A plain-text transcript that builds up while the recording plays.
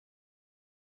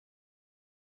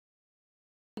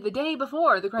The day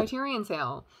before the Criterion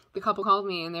sale, the couple called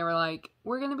me and they were like,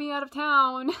 we're gonna be out of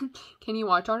town. Can you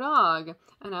watch our dog?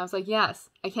 And I was like, yes,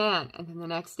 I can. And then the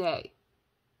next day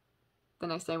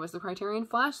was the Criterion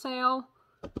flash sale.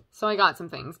 So I got some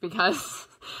things because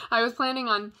I was planning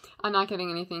on not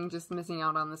getting anything, just missing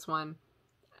out on this one.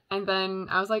 And then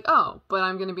I was like, oh, but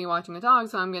I'm going to be watching a dog,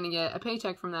 so I'm going to get a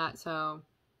paycheck from that. So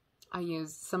I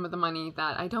used some of the money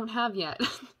that I don't have yet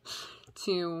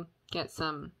to get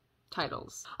some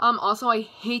titles. Also, I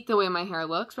hate the way my hair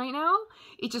looks right now.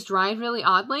 It just dried really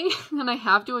oddly, and I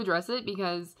have to address it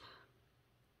because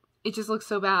it just looks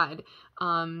so bad.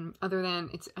 Other than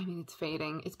it's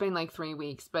fading. It's been like 3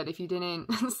 weeks, but if you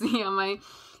didn't see on my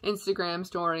Instagram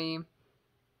story,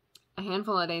 a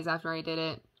handful of days after I did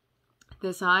it,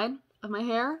 this side of my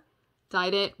hair,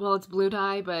 dyed it. Well, it's blue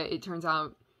dye, but it turns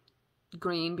out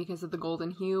green because of the golden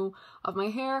hue of my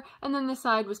hair. And then this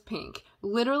side was pink.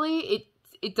 Literally,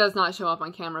 it does not show up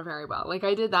on camera very well. Like,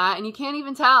 I did that and you can't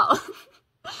even tell.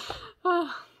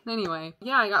 Anyway,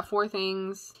 yeah, I got 4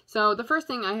 things. So the first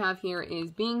thing I have here is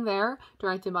Being There,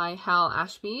 directed by Hal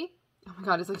Ashby. Oh my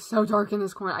god, it's like so dark in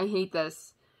this corner. I hate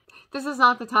this. This is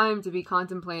not the time to be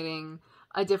contemplating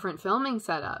a different filming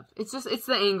setup. It's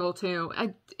the angle too.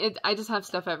 I just have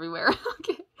stuff everywhere.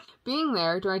 Okay. Being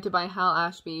There, directed by Hal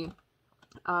Ashby,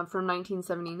 from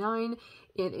 1979.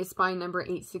 It is spine number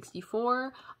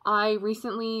 864. I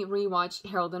recently rewatched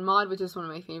Harold and Maude, which is one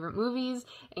of my favorite movies,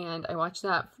 and I watched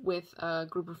that with a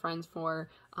group of friends for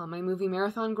my movie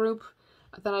marathon group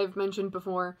that I've mentioned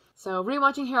before. So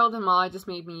rewatching Harold and Maude just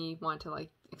made me want to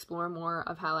like explore more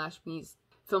of Hal Ashby's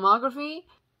filmography.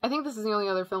 I think this is the only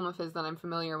other film of his that I'm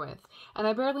familiar with, and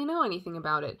I barely know anything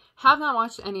about it. Have not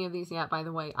watched any of these yet, by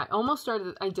the way.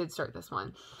 I did start this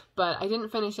one, but I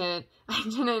didn't finish it. I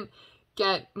didn't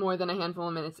get more than a handful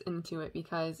of minutes into it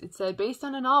because it said based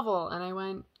on a novel, and I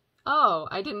went, oh,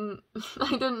 I didn't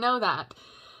know that.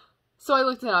 So I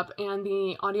looked it up, and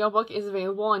the audiobook is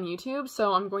available on YouTube,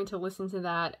 so I'm going to listen to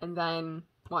that and then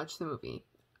watch the movie.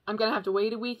 I'm gonna have to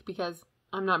wait a week because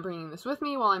I'm not bringing this with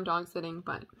me while I'm dog sitting,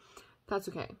 but that's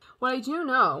okay. What I do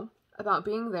know about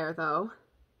Being There, though,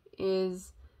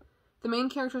 is the main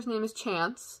character's name is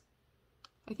Chance.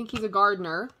 I think he's a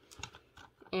gardener,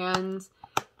 and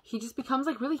he just becomes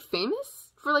like really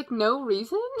famous for like no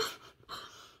reason.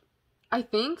 I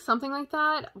think something like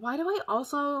that. Why do I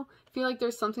also feel like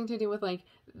there's something to do with like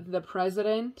the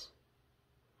president?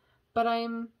 But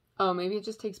oh, maybe it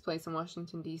just takes place in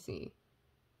Washington, D.C.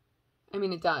 I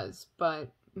mean, it does,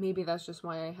 but maybe that's just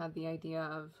why I had the idea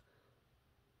of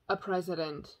a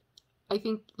president. I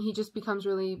think he just becomes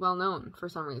really well known for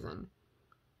some reason.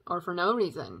 Or for no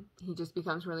reason. He just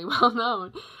becomes really well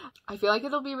known. I feel like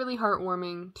it'll be really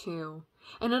heartwarming too.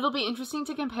 And it'll be interesting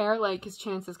to compare, like, because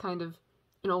Chance is kind of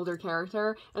an older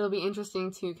character. It'll be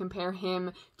interesting to compare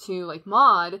him to, like,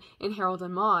 Maude in Harold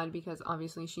and Maude, because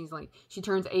obviously she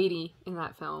turns 80 in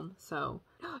that film. So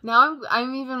now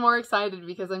I'm even more excited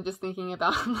because I'm just thinking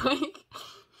about, like,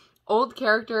 old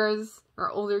characters or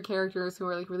older characters who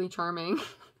are, like, really charming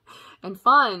and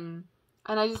fun.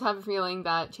 And I just have a feeling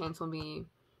that Chance will be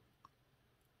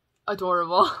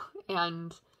adorable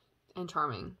and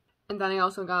charming. And then I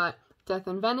also got Death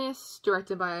in Venice,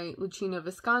 directed by Luchino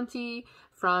Visconti,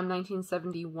 from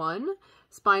 1971,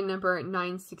 spine number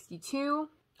 962.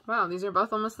 Wow, these are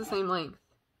both almost the same length.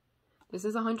 This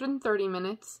is 130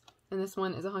 minutes, and this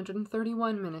one is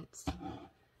 131 minutes.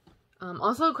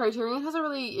 Also, Criterion has a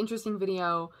really interesting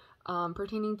video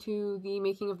pertaining to the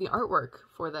making of the artwork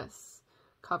for this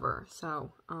cover.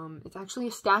 So, it's actually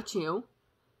a statue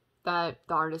that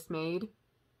the artist made,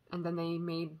 and then they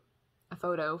made a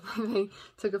photo. They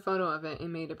took a photo of it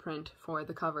and made a print for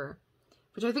the cover,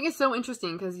 which I think is so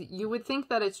interesting because you would think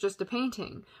that it's just a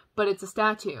painting, but it's a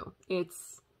statue.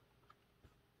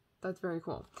 That's very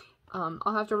cool.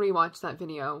 I'll have to rewatch that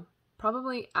video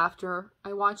probably after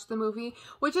I watch the movie,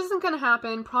 which isn't going to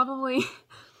happen probably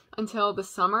until the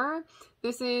summer.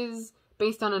 This is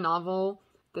based on a novel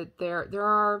that there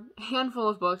are a handful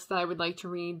of books that I would like to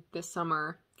read this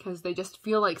summer because they just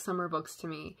feel like summer books to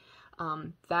me,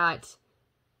 that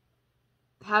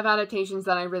have adaptations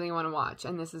that I really want to watch,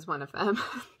 and this is one of them.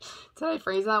 Did I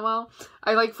phrase that well?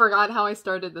 I like forgot how I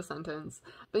started the sentence.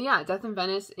 But yeah, Death in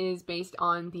Venice is based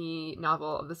on the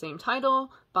novel of the same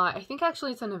title, but I think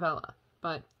actually it's a novella.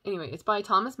 But anyway, it's by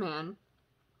Thomas Mann.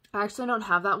 I actually don't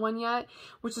have that one yet,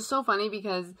 which is so funny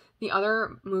because the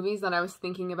other movies that I was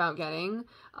thinking about getting,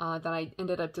 that I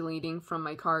ended up deleting from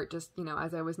my cart just, you know,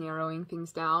 as I was narrowing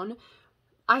things down,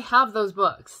 I have those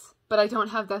books, but I don't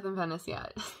have Death in Venice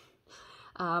yet.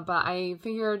 But I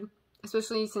figured,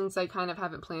 especially since I kind of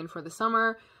have it planned for the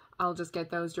summer, I'll just get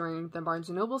those during the Barnes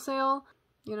 & Noble sale,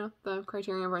 you know, the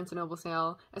Criterion Barnes & Noble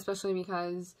sale, especially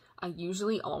because I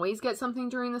usually always get something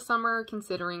during the summer,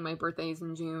 considering my birthday is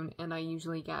in June, and I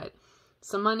usually get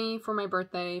some money for my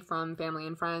birthday from family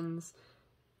and friends,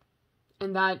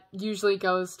 and that usually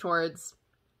goes towards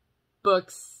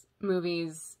books,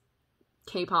 movies,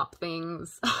 K-pop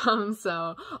things.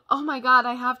 So, oh my god,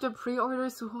 I have to pre-order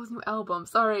Suho's new album.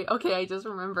 Sorry. Okay, I just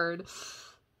remembered.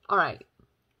 Alright.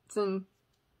 It's in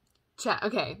chat.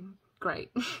 Okay, great.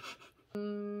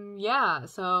 Yeah,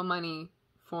 so money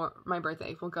for my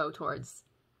birthday will go towards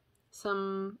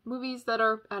some movies that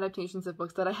are adaptations of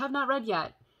books that I have not read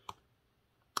yet.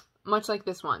 Much like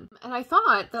this one. And I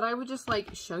thought that I would just,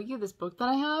 like, show you this book that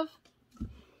I have,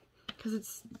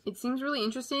 because it seems really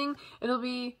interesting. It'll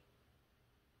be...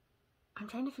 I'm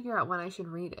trying to figure out when I should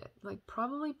read it. Like,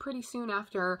 probably pretty soon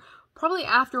after... Probably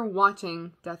after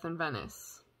watching Death in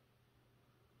Venice.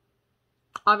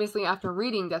 Obviously after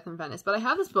reading Death in Venice. But I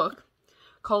have this book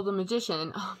called The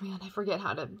Magician. Oh man, I forget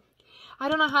how to... I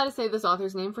don't know how to say this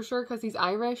author's name for sure, because he's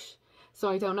Irish. So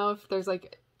I don't know if there's,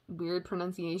 like, weird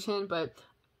pronunciation, but...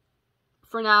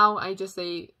 For now, I just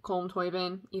say Colm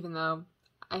Tóibín, even though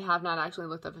I have not actually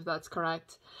looked up if that's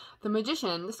correct. The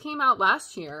Magician, this came out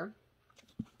last year,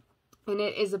 and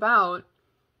it is about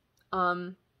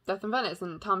Death in Venice,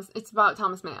 and it's about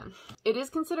Thomas Mann. It is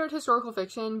considered historical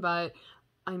fiction, but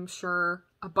I'm sure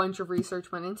a bunch of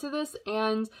research went into this,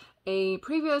 and a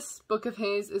previous book of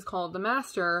his is called The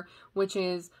Master, which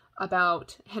is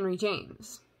about Henry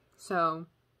James. So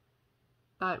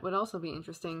that would also be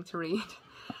interesting to read.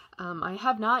 I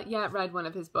have not yet read one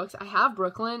of his books. I have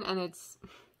Brooklyn, and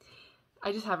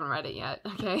I just haven't read it yet,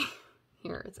 okay?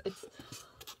 Here, it's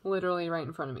literally right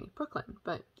in front of me. Brooklyn.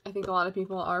 But I think a lot of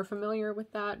people are familiar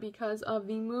with that because of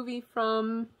the movie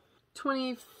from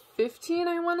 2015,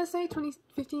 I want to say?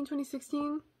 2015,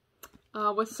 2016?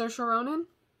 With Saoirse Ronan?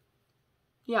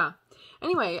 Yeah.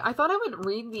 Anyway, I thought I would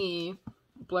read the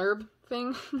blurb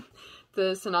thing,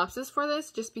 the synopsis for this,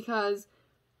 just because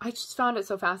I just found it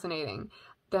so fascinating.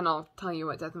 Then I'll tell you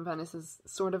what Death in Venice is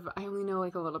sort of, I only know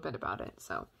like a little bit about it.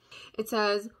 So it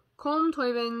says, Colm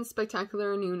Tóibín's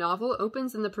spectacular new novel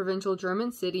opens in the provincial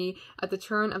German city at the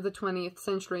turn of the 20th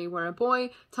century, where a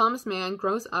boy, Thomas Mann,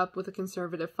 grows up with a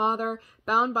conservative father,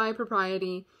 bound by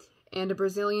propriety, and a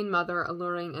Brazilian mother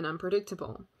alluring and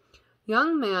unpredictable.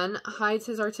 Young Mann hides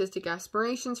his artistic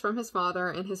aspirations from his father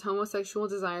and his homosexual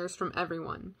desires from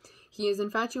everyone. He is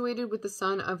infatuated with the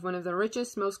son of one of the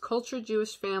richest, most cultured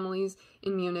Jewish families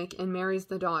in Munich and marries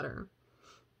the daughter.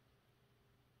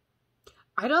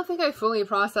 I don't think I fully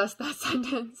processed that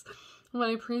sentence when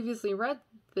I previously read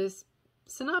this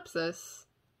synopsis.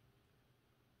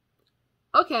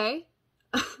 Okay.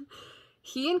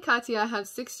 He and Katja have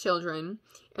 6 children.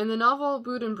 In the novel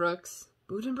Buddenbrooks...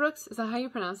 Buddenbrooks? Is that how you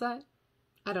pronounce that?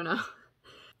 I don't know.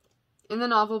 In the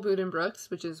novel Buddenbrooks,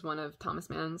 which is one of Thomas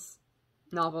Mann's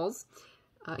novels,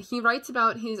 he writes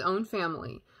about his own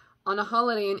family. On a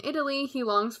holiday in Italy, he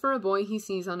longs for a boy he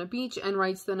sees on a beach and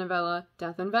writes the novella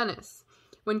Death in Venice.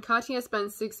 When Katja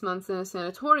spends 6 months in a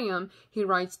sanatorium, he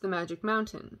writes The Magic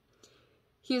Mountain.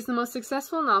 He is the most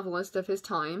successful novelist of his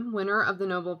time, winner of the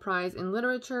Nobel Prize in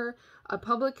Literature, a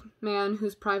public man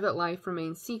whose private life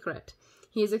remains secret.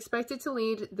 He is expected to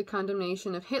lead the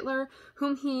condemnation of Hitler,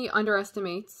 whom he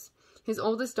underestimates. His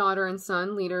oldest daughter and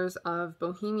son, leaders of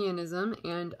Bohemianism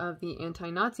and of the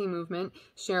anti-Nazi movement,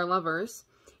 share lovers.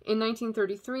 In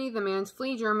 1933, the Manns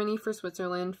flee Germany for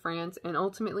Switzerland, France, and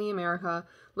ultimately America,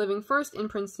 living first in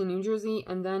Princeton, New Jersey,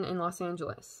 and then in Los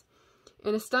Angeles.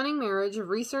 In a stunning marriage of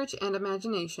research and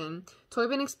imagination,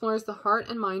 Tóibín explores the heart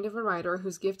and mind of a writer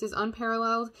whose gift is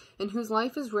unparalleled and whose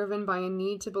life is driven by a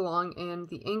need to belong and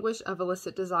the anguish of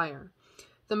illicit desire.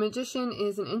 The Magician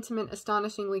is an intimate,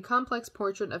 astonishingly complex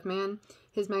portrait of Mann,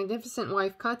 his magnificent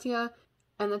wife Katja,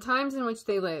 and the times in which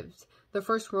they lived: the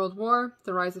First World War,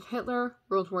 the rise of Hitler,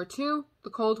 World War II, the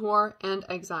Cold War, and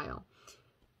exile.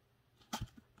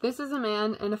 This is a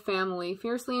man and a family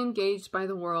fiercely engaged by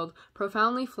the world,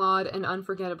 profoundly flawed and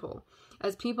unforgettable.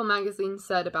 As People magazine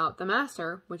said about The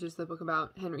Master, which is the book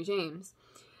about Henry James,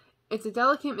 it's a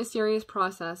delicate, mysterious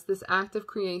process, this act of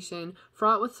creation,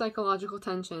 fraught with psychological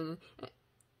tension,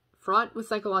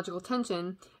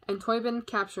 and Tóibín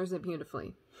captures it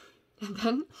beautifully. And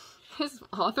then his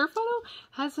author photo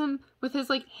has him with his,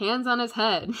 like, hands on his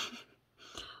head.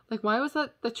 Like, why was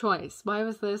that the choice? Why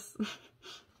was this...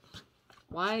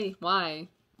 Why?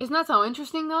 Isn't that so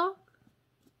interesting, though?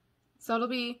 So it'll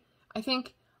be, I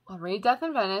think, I'll read Death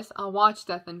in Venice, I'll watch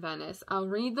Death in Venice, I'll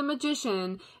read The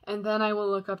Magician, and then I will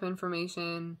look up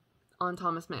information on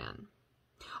Thomas Mann.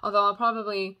 Although I'll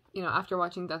probably, you know, after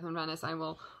watching Death in Venice, I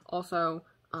will also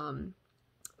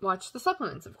watch the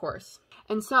supplements, of course.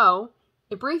 And so,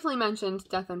 it briefly mentioned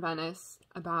Death in Venice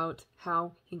about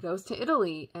how he goes to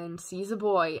Italy and sees a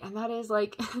boy, and that is,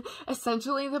 like,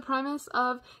 essentially the premise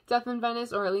of Death in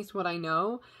Venice, or at least what I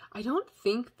know. I don't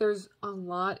think there's a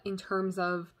lot in terms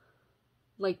of,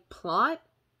 like, plot,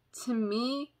 to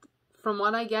me, from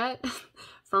what I get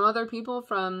from other people,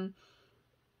 from,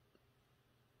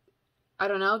 I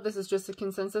don't know, this is just a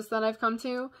consensus that I've come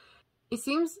to. It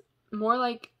seems more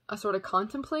like a sort of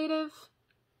contemplative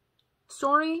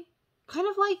story. Kind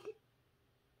of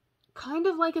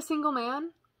like A Single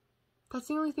Man. That's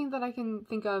the only thing that I can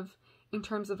think of in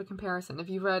terms of a comparison. If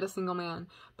you've read A Single Man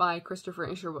by Christopher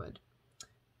Isherwood.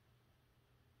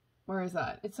 Where is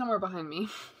that? It's somewhere behind me.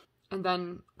 And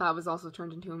then that was also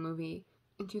turned into a movie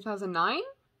in 2009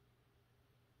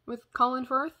 with Colin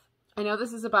Firth. I know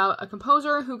this is about a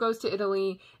composer who goes to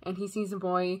Italy and he sees a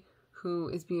boy who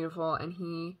is beautiful and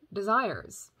he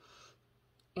desires.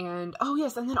 And, oh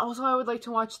yes, and then also I would like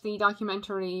to watch the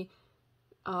documentary,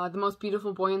 The Most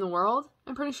Beautiful Boy in the World,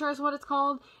 I'm pretty sure is what it's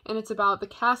called. And it's about the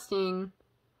casting,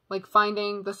 like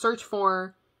finding the search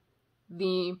for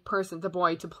the person, the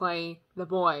boy, to play the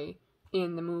boy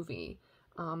in the movie,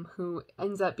 who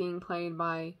ends up being played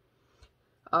by,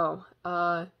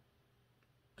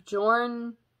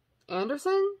 Bjorn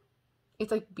Anderson?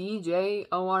 It's like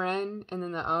B-J-O-R-N, and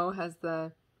then the O has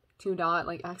the 2-dot,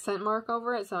 like, accent mark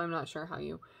over it, so I'm not sure how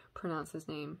you pronounce his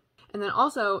name. And then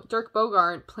also, Dirk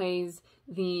Bogarde plays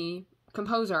the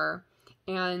composer,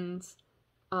 and,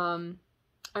 I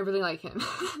really like him.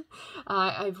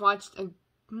 I've watched, like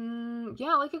a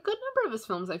good number of his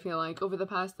films, I feel like, over the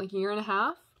past, like, year and a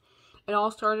half. It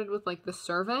all started with, like, The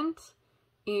Servant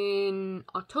in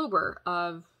October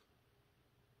of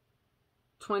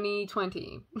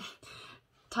 2020.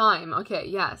 Time, okay,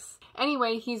 yes.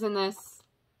 Anyway, he's in this,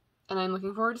 and I'm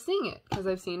looking forward to seeing it, because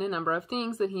I've seen a number of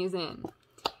things that he's in.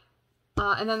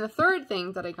 And then the third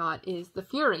thing that I got is The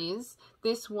Furies.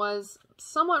 This was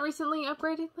somewhat recently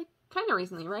upgraded, like, kind of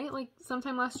recently, right? Like,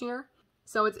 sometime last year.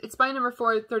 So it's by number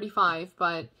 435,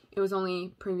 but it was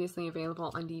only previously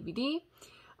available on DVD.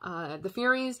 The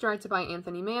Furies, directed by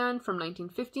Anthony Mann from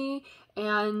 1950,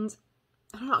 and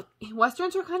I don't know,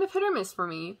 Westerns are kind of hit or miss for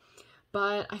me,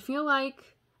 but I feel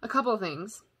like a couple of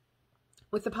things.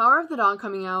 With The Power of the Dog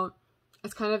coming out,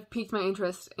 it's kind of piqued my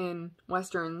interest in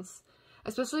Westerns,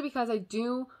 especially because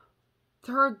the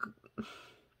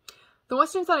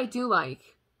Westerns that I do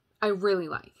like, I really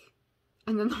like.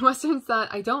 And then the Westerns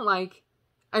that I don't like,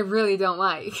 I really don't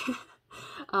like.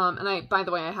 And by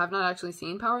the way, I have not actually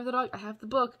seen Power of the Dog. I have the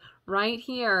book right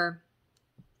here.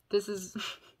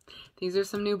 These are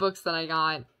some new books that I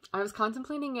got. I was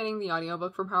contemplating getting the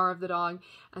audiobook for Power of the Dog,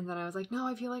 and then I was like, no,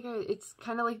 I feel like it's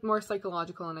kind of like more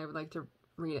psychological, and I would like to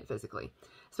read it physically,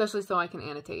 especially so I can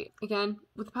annotate. Again,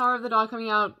 with The Power of the Dog coming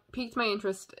out, piqued my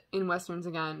interest in Westerns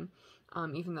again,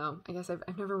 even though I guess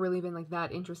I've never really been like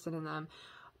that interested in them.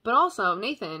 But also,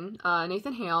 Nathan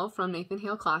Hale from Nathan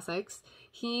Hale Classics,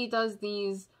 he does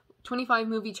these 25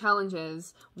 movie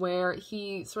challenges where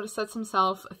he sort of sets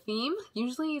himself a theme.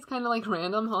 Usually it's kind of like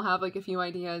random. He'll have like a few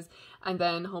ideas and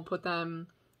then he'll put them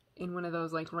in one of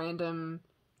those like random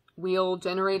wheel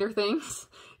generator things,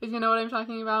 if you know what I'm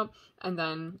talking about, and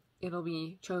then it'll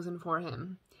be chosen for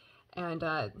him. And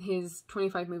his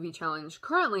 25 movie challenge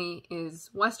currently is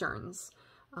Westerns,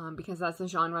 because that's a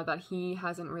genre that he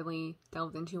hasn't really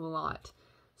delved into a lot.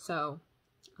 So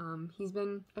I've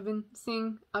been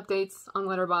seeing updates on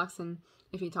Letterboxd, and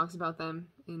if he talks about them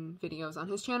in videos on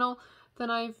his channel, then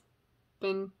I've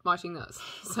been watching those.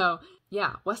 So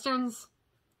yeah, Westerns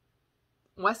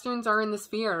are in the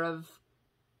sphere of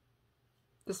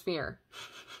the sphere.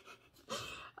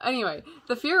 Anyway,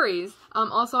 The Furies,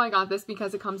 also I got this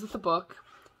because it comes with a book,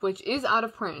 which is out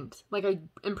of print. Like,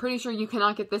 I'm pretty sure you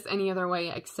cannot get this any other way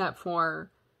except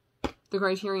for the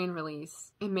Criterion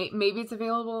release. And maybe it's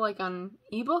available, like, on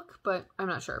ebook, but I'm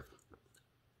not sure.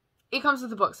 It comes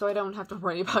with a book, so I don't have to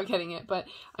worry about getting it, but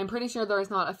I'm pretty sure there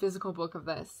is not a physical book of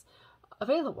this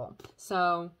available.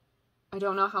 So, I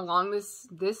don't know how long this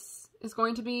is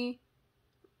going to be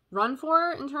run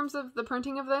for in terms of the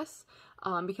printing of this,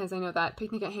 because I know that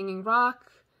Picnic at Hanging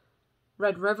Rock,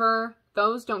 Red River,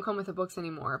 those don't come with the books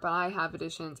anymore, but I have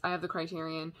editions. I have the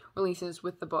Criterion releases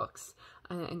with the books,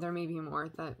 and there may be more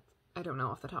that I don't know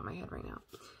off the top of my head right now.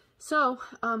 So,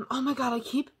 oh my god, I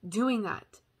keep doing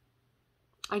that.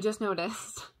 I just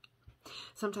noticed.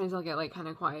 Sometimes I'll get, like, kind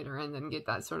of quieter and then get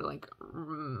that sort of, like,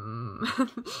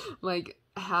 like,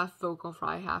 half vocal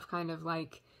fry, half kind of,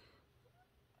 like,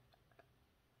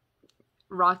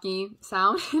 rocky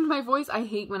sound in my voice. I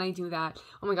hate when I do that.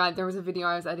 Oh my god, there was a video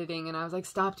I was editing and I was like,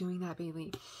 stop doing that,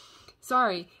 Bailey.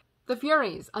 Sorry. The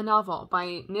Furies, a novel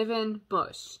by Niven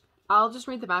Busch. I'll just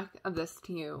read the back of this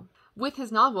to you. With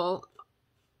his novel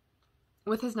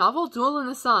Duel in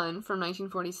the Sun from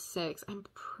 1946,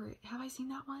 have I seen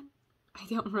that one? I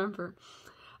don't remember.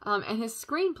 And his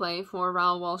screenplay for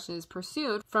Raoul Walsh's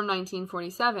Pursuit from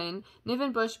 1947,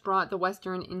 Niven Busch brought the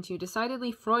Western into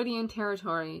decidedly Freudian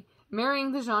territory,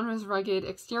 marrying the genre's rugged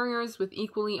exteriors with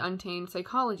equally untamed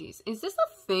psychologies. Is this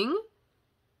a thing?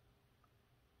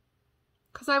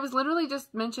 Because I was literally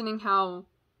just mentioning how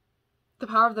The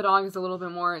Power of the Dog is a little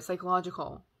bit more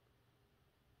psychological.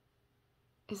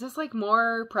 Is this like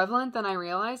more prevalent than I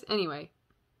realized? Anyway,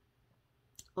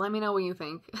 let me know what you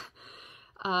think.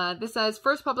 This says,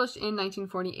 first published in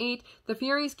 1948, The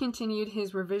Furies continued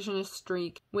his revisionist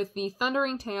streak with the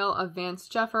thundering tale of Vance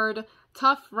Jefford,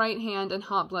 tough right-hand and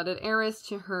hot-blooded heiress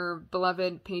to her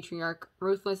beloved patriarch,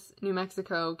 ruthless New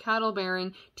Mexico cattle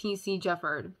baron T.C.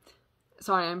 Jefford.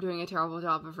 Sorry, I'm doing a terrible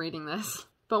job of reading this.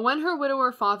 But when her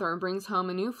widower father brings home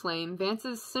a new flame,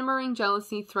 Vance's simmering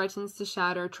jealousy threatens to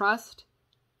shatter trust,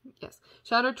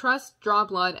 draw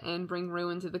blood, and bring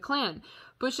ruin to the clan.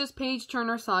 Busch's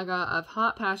page-turner saga of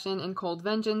hot passion and cold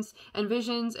vengeance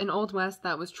envisions an Old West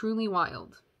that was truly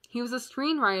wild. He was a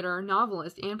screenwriter,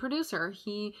 novelist, and producer.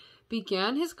 He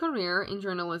began his career in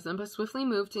journalism, but swiftly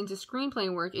moved into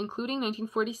screenplay work, including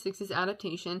 1946's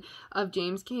adaptation of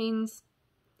James Cain's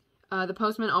The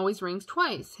Postman Always Rings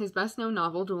Twice. His best-known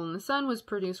novel, Duel in the Sun, was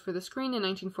produced for the screen in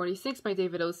 1946 by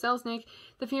David O. Selznick.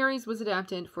 The Furies was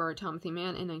adapted for Thomas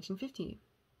Mann in 1950.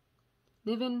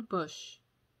 Niven Busch.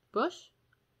 Busch?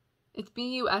 It's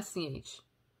B-U-S-C-H,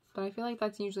 but I feel like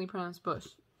that's usually pronounced Bush.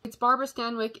 It's Barbara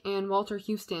Stanwyck and Walter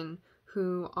Huston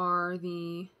who are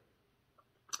the,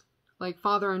 like,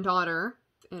 father and daughter,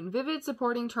 and vivid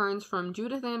supporting turns from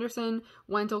Judith Anderson,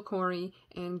 Wendell Corey,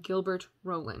 and Gilbert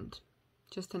Rowland,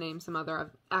 just to name some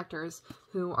other actors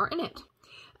who are in it.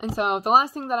 And so the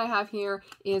last thing that I have here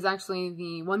is actually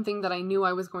the one thing that I knew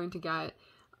I was going to get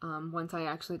once I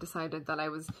actually decided that I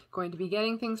was going to be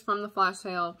getting things from the flash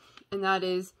sale, and that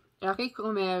is Éric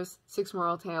Rohmer's Six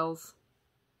Moral Tales.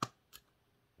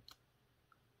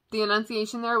 The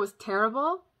enunciation there was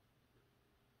terrible.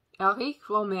 Éric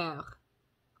Rohmer.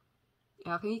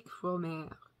 Éric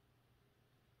Rohmer.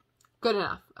 Good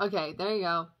enough. Okay, there you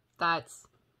go. That's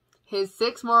his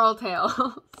Six Moral Tales.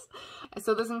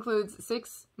 So this includes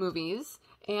 6 movies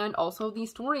and also the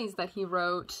stories that he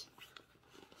wrote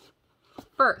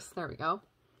first. There we go.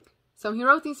 So he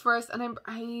wrote these first, and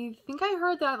I think I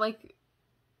heard that, like,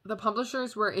 the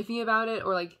publishers were iffy about it,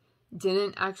 or like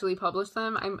didn't actually publish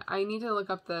them. I need to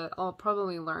look up I'll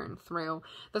probably learn through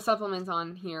the supplements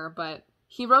on here, but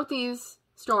he wrote these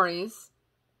stories,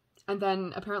 and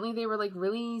then apparently they were like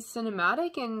really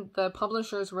cinematic, and the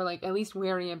publishers were like at least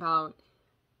wary about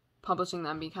publishing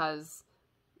them because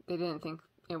they didn't think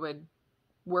it would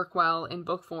work well in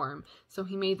book form. So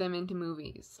he made them into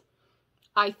movies,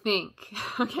 I think.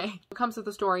 Okay. It comes with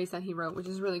the stories that he wrote, which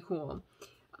is really cool.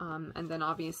 And then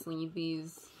obviously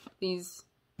these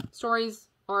stories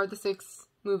are the 6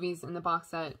 movies in the box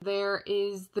set. There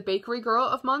is The Bakery Girl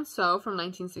of Monceau from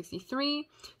 1963,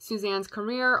 Suzanne's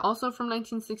Career, also from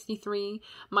 1963,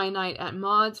 My Night at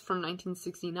Maude's from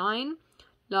 1969,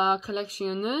 La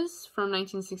Collectionneuse from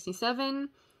 1967,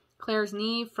 Claire's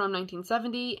Nive from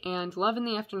 1970, and Love in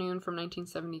the Afternoon from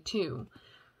 1972.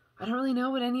 I don't really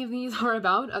know what any of these are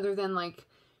about other than like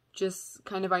just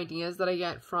kind of ideas that I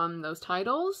get from those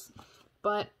titles,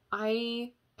 but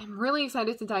I am really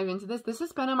excited to dive into this. This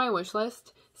has been on my wish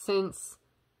list since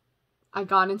I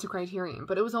got into Criterion,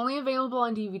 but it was only available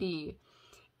on DVD,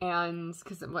 and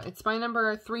because it's by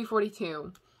number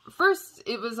 342. First,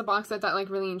 it was a box set that like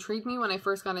really intrigued me when I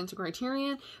first got into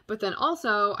Criterion, but then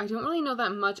also I don't really know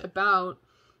that much about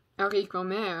Éric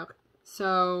Rohmer,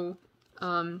 so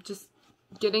just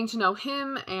getting to know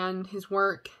him and his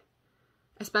work,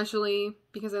 especially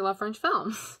because I love French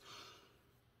films.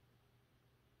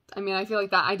 I mean, I feel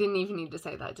like that I didn't even need to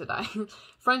say that, did I?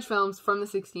 French films from the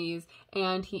 60s,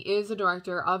 and he is a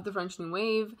director of the French New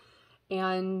Wave,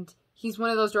 and he's one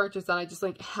of those directors that I just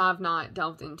like have not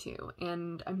delved into,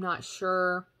 and I'm not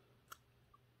sure.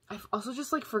 I've also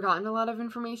just like forgotten a lot of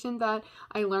information that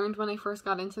I learned when I first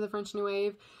got into the French New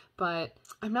Wave, but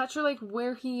I'm not sure like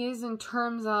where he is in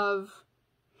terms of,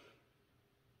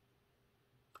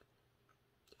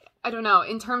 I don't know,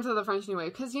 in terms of the French New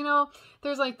Wave, because, you know,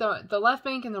 there's like the left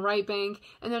bank and the right bank,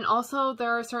 and then also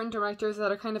there are certain directors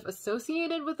that are kind of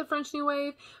associated with the French New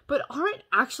Wave, but aren't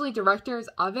actually directors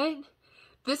of it.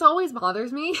 This always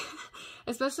bothers me,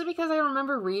 especially because I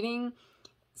remember reading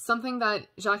something that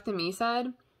Jacques Demy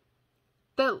said,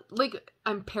 that, like,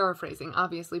 I'm paraphrasing,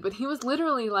 obviously, but he was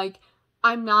literally like,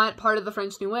 I'm not part of the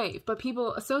French New Wave, but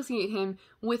people associate him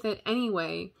with it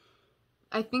anyway.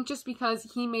 I think just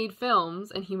because he made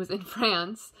films, and he was in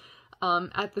France,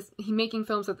 making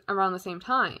films around the same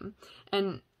time,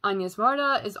 and Agnès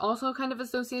Varda is also kind of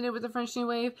associated with the French New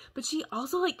Wave, but she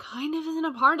also, like, kind of isn't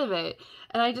a part of it,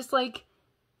 and I just, like,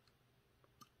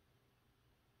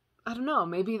 I don't know,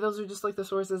 maybe those are just, like, the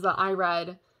sources that I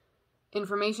read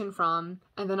information from,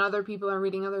 and then other people are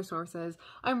reading other sources.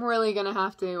 I'm really gonna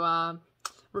have to,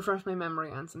 refresh my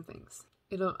memory on some things.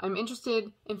 I'm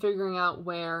interested in figuring out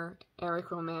where Éric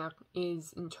Rohmer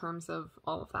is in terms of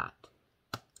all of that,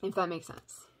 if that makes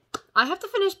sense. I have to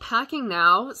finish packing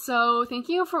now, so thank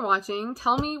you for watching.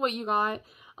 Tell me what you got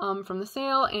from the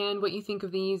sale and what you think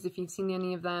of these, if you've seen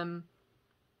any of them.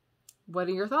 What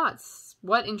are your thoughts?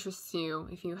 What interests you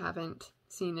if you haven't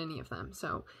seen any of them?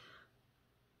 So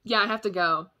yeah, I have to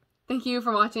go. Thank you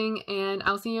for watching, and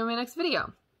I'll see you in my next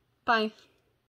video. Bye.